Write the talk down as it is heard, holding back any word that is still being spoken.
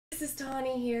this is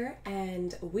Tawny here,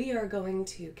 and we are going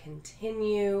to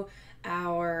continue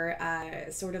our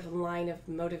sort of line of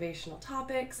motivational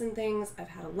topics and things. I've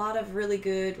had a lot of really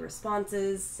good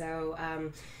responses,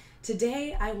 so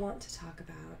today I want to talk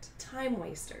about time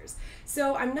wasters.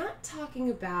 So I'm not talking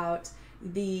about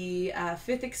the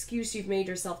fifth excuse you've made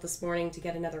yourself this morning to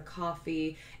get another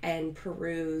coffee and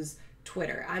peruse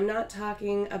Twitter. I'm not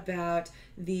talking about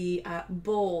the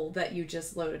bowl that you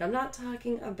just loaded. I'm not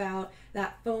talking about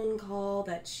that phone call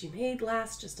that you made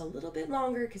last just a little bit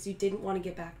longer because you didn't want to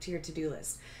get back to your to-do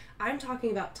list. I'm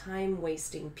talking about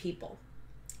time-wasting people.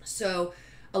 So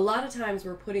a lot of times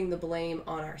we're putting the blame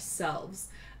on ourselves.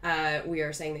 We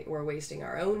are saying that we're wasting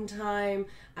our own time.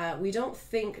 We don't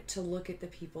think to look at the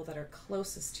people that are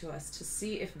closest to us to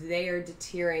see if they are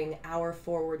deterring our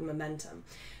forward momentum.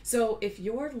 So if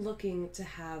you're looking to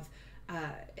have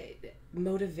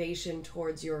motivation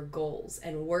towards your goals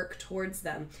and work towards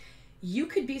them, you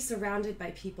could be surrounded by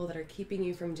people that are keeping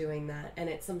you from doing that, and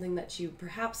it's something that you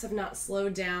perhaps have not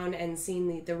slowed down and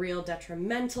seen the real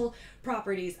detrimental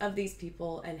properties of these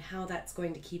people and how that's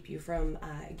going to keep you from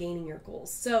gaining your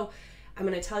goals. So I'm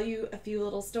going to tell you a few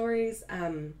little stories,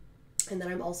 and then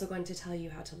I'm also going to tell you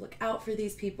how to look out for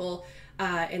these people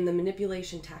and the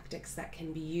manipulation tactics that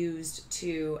can be used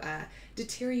to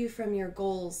deter you from your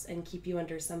goals and keep you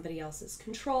under somebody else's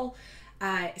control.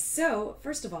 So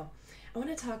first of all, I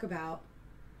want to talk about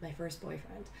my first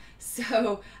boyfriend.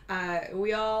 So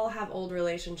we all have old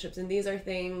relationships, and these are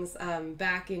things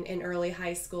back in early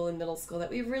high school and middle school that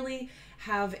we really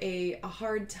have a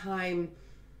hard time,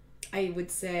 I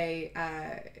would say,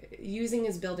 using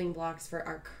as building blocks for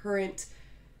our current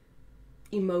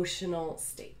emotional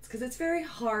states, because it's very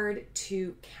hard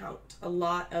to count a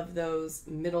lot of those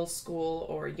middle school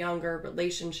or younger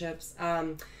relationships.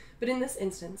 But in this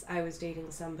instance, I was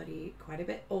dating somebody quite a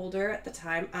bit older at the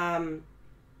time.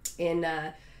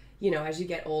 As you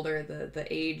get older, the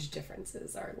age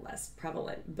differences are less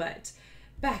prevalent. But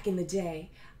back in the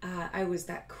day, I was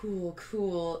that cool,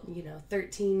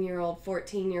 13-year-old,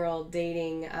 14-year-old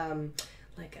dating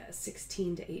like a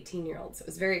 16 to 18-year-old. So it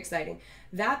was very exciting.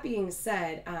 That being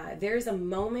said, there's a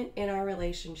moment in our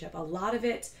relationship, a lot of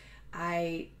it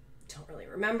I don't really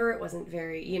remember. It wasn't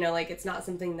very, it's not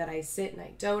something that I sit and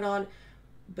I dote on,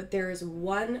 but there is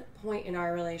one point in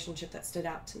our relationship that stood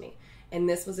out to me, and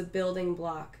this was a building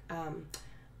block.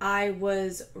 I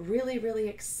was really, really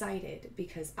excited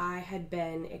because I had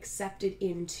been accepted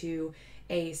into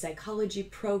a psychology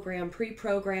program,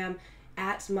 pre-program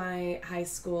at my high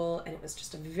school, and it was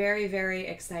just a very, very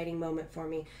exciting moment for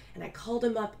me. And I called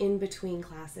him up in between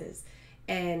classes,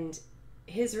 and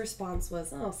his response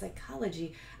was, "Oh,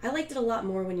 psychology. I liked it a lot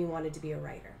more when you wanted to be a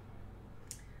writer."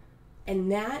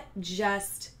 And that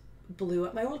just blew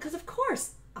up my world, because of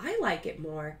course I like it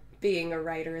more being a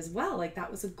writer as well. Like,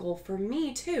 that was a goal for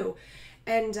me too.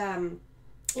 And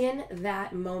in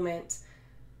that moment,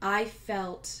 I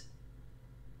felt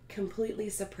completely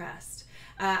suppressed.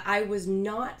 I was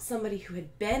not somebody who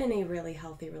had been in a really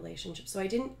healthy relationship, so I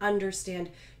didn't understand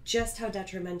just how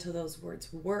detrimental those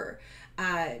words were.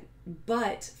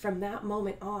 But from that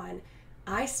moment on,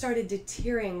 I started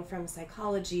deterring from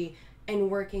psychology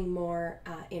and working more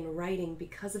in writing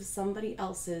because of somebody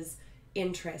else's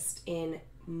interest in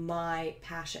my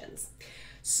passions.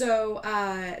 So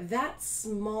that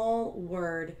small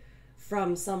word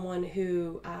from someone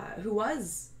who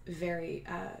was very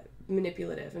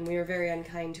manipulative, and we were very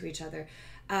unkind to each other,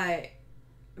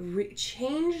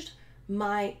 changed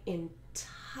my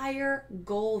entire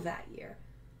goal that year.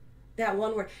 That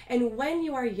one word. And when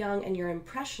you are young and you're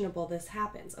impressionable, this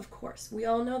happens. Of course, we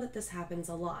all know that this happens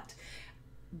a lot,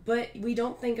 but we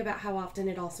don't think about how often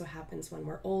it also happens when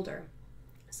we're older.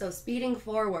 So speeding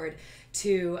forward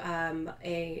to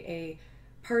a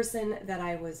person that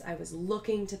I was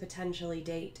looking to potentially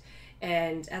date,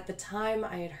 and at the time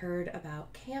I had heard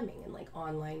about camming and like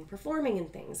online performing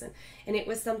and things, and it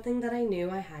was something that I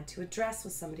knew I had to address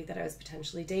with somebody that I was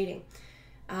potentially dating.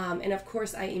 And of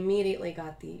course I immediately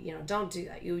got the, don't do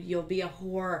that. You'll be a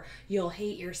whore. You'll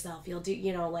hate yourself. You'll do,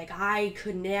 I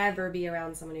could never be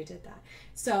around someone who did that.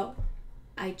 So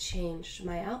I changed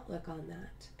my outlook on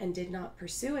that and did not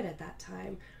pursue it at that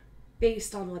time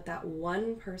based on what that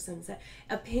one person said.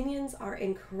 Opinions are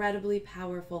incredibly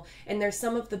powerful, and they're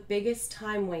some of the biggest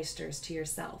time wasters to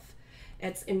yourself.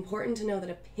 It's important to know that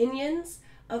opinions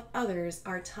of others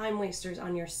are time wasters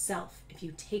on yourself if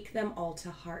you take them all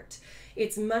to heart.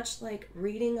 It's much like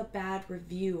reading a bad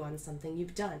review on something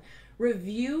you've done.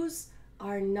 Reviews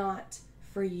are not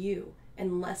for you,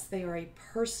 unless they are a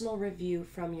personal review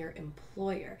from your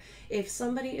employer. If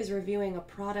somebody is reviewing a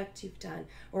product you've done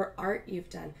or art you've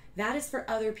done, that is for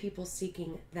other people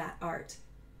seeking that art.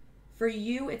 For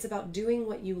you, it's about doing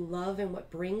what you love and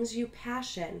what brings you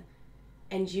passion,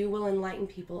 and you will enlighten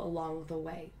people along the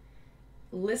way.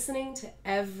 Listening to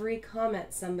every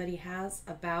comment somebody has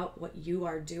about what you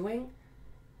are doing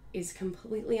is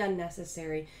completely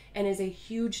unnecessary and is a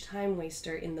huge time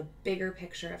waster in the bigger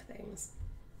picture of things.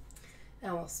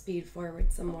 Now we'll speed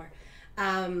forward some more.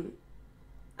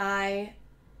 I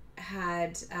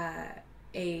had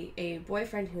a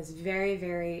boyfriend who was very,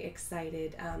 very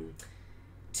excited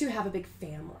to have a big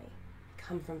family,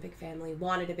 come from a big family,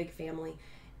 wanted a big family,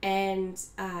 and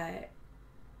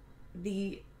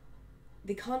the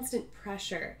constant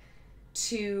pressure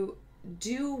to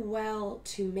do well,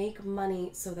 to make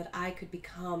money so that I could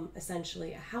become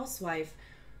essentially a housewife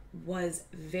was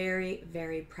very,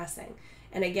 very pressing.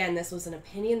 And again, this was an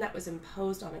opinion that was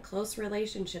imposed on a close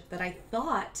relationship that I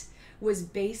thought was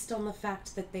based on the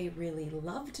fact that they really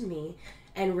loved me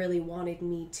and really wanted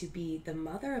me to be the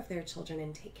mother of their children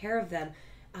and take care of them.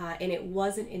 And it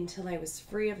wasn't until I was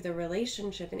free of the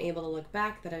relationship and able to look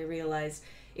back that I realized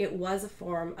it was a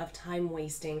form of time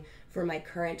wasting for my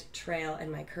current trail and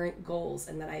my current goals,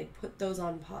 and that I had put those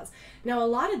on pause. Now, a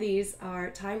lot of these are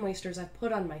time wasters I've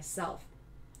put on myself.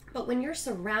 But when you're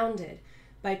surrounded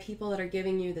by people that are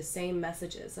giving you the same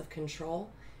messages of control,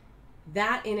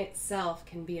 that in itself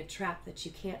can be a trap that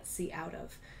you can't see out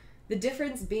of. The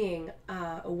difference being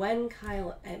when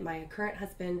Kyle, my current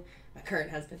husband,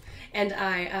 and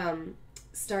I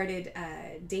started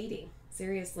dating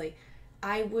seriously,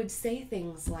 I would say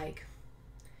things like,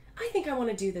 I think I want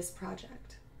to do this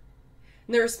project.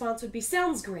 And the response would be,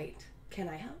 sounds great. Can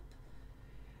I help?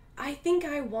 I think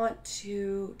I want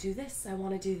to do this. I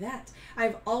want to do that.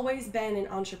 I've always been an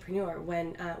entrepreneur.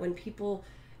 When people,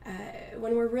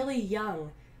 when we're really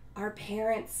young, our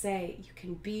parents say you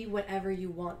can be whatever you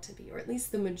want to be, or at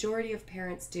least the majority of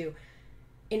parents do.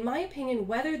 In my opinion,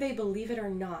 whether they believe it or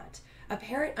not, a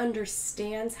parent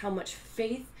understands how much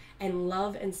faith and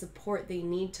love and support they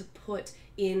need to put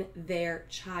in their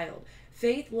child.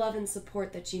 Faith, love, and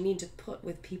support that you need to put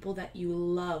with people that you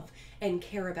love and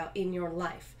care about in your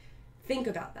life. Think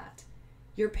about that.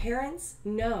 Your parents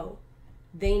know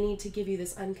they need to give you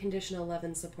this unconditional love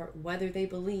and support, whether they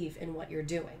believe in what you're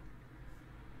doing.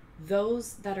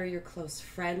 Those that are your close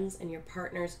friends and your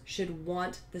partners should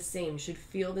want the same, should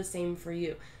feel the same for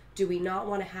you. Do we not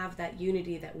want to have that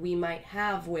unity that we might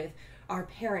have with our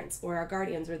parents or our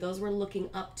guardians or those we're looking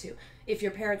up to? If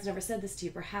your parents never said this to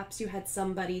you, perhaps you had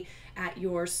somebody at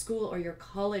your school or your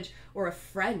college or a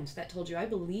friend that told you, I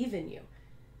believe in you.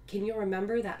 Can you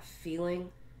remember that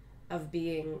feeling of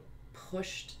being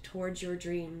pushed towards your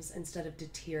dreams instead of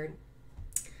deterred?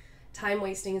 Time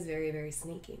wasting is very, very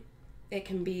sneaky. It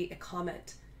can be a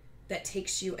comment that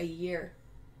takes you a year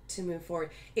to move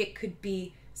forward. It could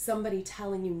be somebody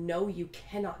telling you, no, you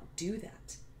cannot do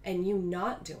that, and you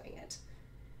not doing it.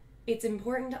 It's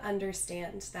important to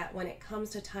understand that when it comes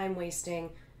to time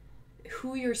wasting,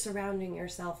 who you're surrounding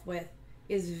yourself with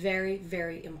is very,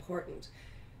 very important.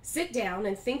 Sit down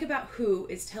and think about who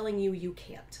is telling you you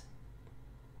can't.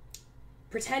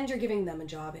 Pretend you're giving them a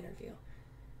job interview.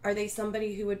 Are they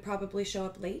somebody who would probably show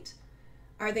up late?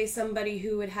 Are they somebody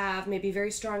who would have maybe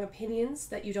very strong opinions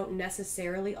that you don't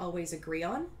necessarily always agree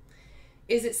on?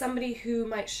 Is it somebody who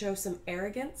might show some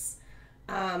arrogance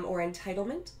or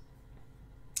entitlement?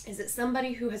 Is it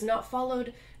somebody who has not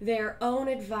followed their own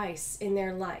advice in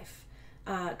their life?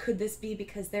 Could this be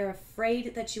because they're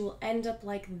afraid that you will end up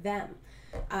like them?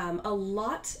 A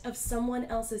lot of someone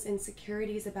else's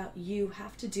insecurities about you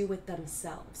have to do with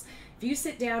themselves. If you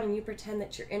sit down and you pretend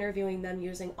that you're interviewing them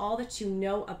using all that you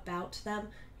know about them,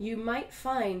 you might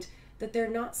find that they're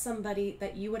not somebody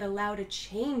that you would allow to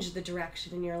change the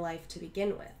direction in your life to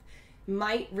begin with.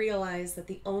 Might realize that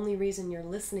the only reason you're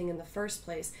listening in the first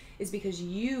place is because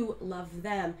you love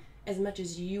them as much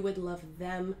as you would love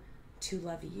them to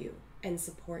love you and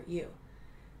support you.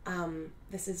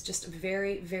 This is just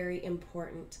very, very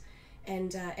important.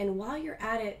 And while you're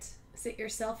at it, sit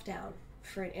yourself down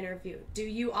for an interview. Do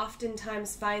you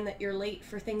oftentimes find that you're late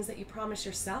for things that you promise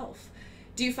yourself?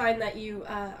 Do you find that you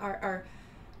are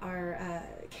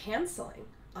canceling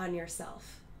on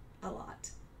yourself a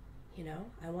lot? You know,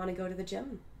 I want to go to the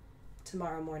gym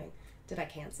tomorrow morning. Did I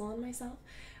cancel on myself?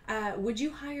 Would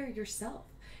you hire yourself?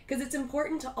 Because it's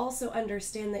important to also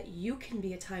understand that you can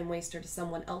be a time waster to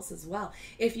someone else as well.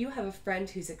 If you have a friend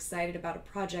who's excited about a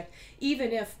project,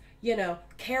 even if, you know,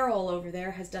 Carol over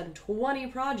there has done 20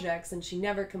 projects and she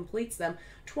never completes them,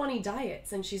 20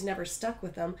 diets and she's never stuck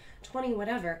with them, 20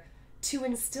 whatever, To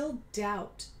instill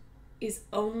doubt is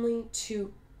only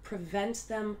to prevent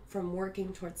them from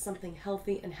working towards something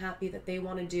healthy and happy that they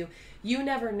want to do. You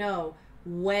never know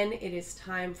when it is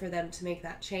time for them to make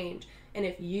that change. And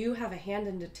if you have a hand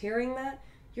in deterring that,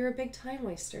 you're a big time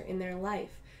waster in their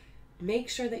life. Make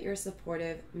sure that you're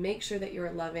supportive. Make sure that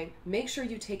you're loving. Make sure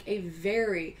you take a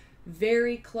very,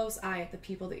 very close eye at the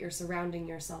people that you're surrounding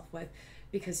yourself with,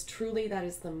 because truly that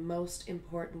is the most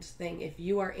important thing. If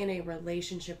you are in a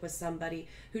relationship with somebody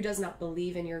who does not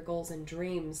believe in your goals and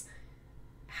dreams,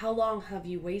 how long have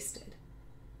you wasted?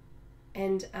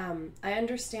 And I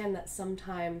understand that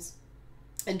sometimes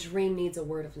a dream needs a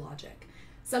word of logic.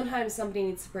 Sometimes somebody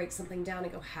needs to break something down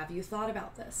and go, have you thought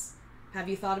about this? Have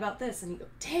you thought about this? And you go,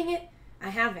 dang it, I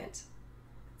haven't.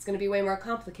 It's going to be way more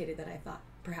complicated than I thought.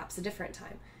 Perhaps a different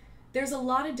time. There's a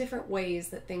lot of different ways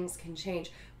that things can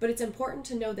change, but it's important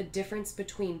to know the difference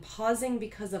between pausing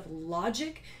because of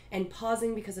logic and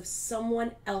pausing because of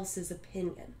someone else's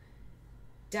opinion.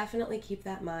 Definitely keep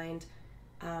that in mind.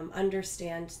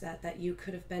 Understand that you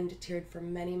could have been deterred for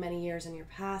many, many years in your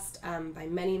past by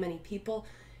many, many people,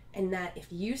 and that if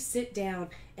you sit down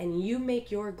and you make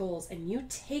your goals and you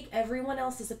take everyone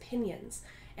else's opinions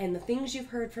and the things you've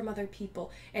heard from other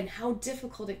people and how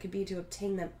difficult it could be to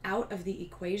obtain them out of the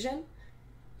equation,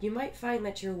 you might find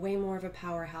that you're way more of a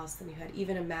powerhouse than you had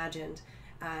even imagined,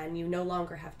 and you no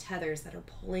longer have tethers that are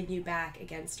pulling you back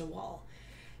against a wall.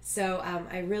 So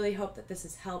I really hope that this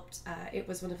has helped. It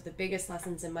was one of the biggest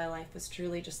lessons in my life, was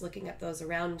truly just looking at those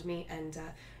around me and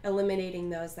eliminating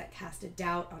those that cast a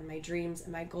doubt on my dreams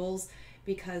and my goals,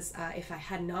 because if I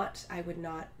had not, I would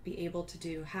not be able to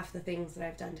do half the things that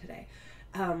I've done today.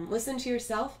 Listen to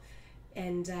yourself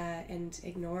and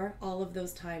ignore all of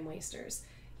those time wasters.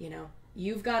 You know,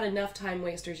 you've got enough time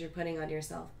wasters you're putting on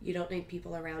yourself. You don't need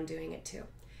people around doing it too.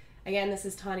 Again, this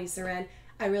is Tani Seren.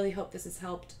 I really hope this has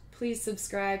helped. Please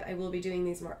subscribe. I will be doing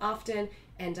these more often,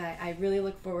 and I really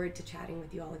look forward to chatting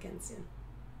with you all again soon.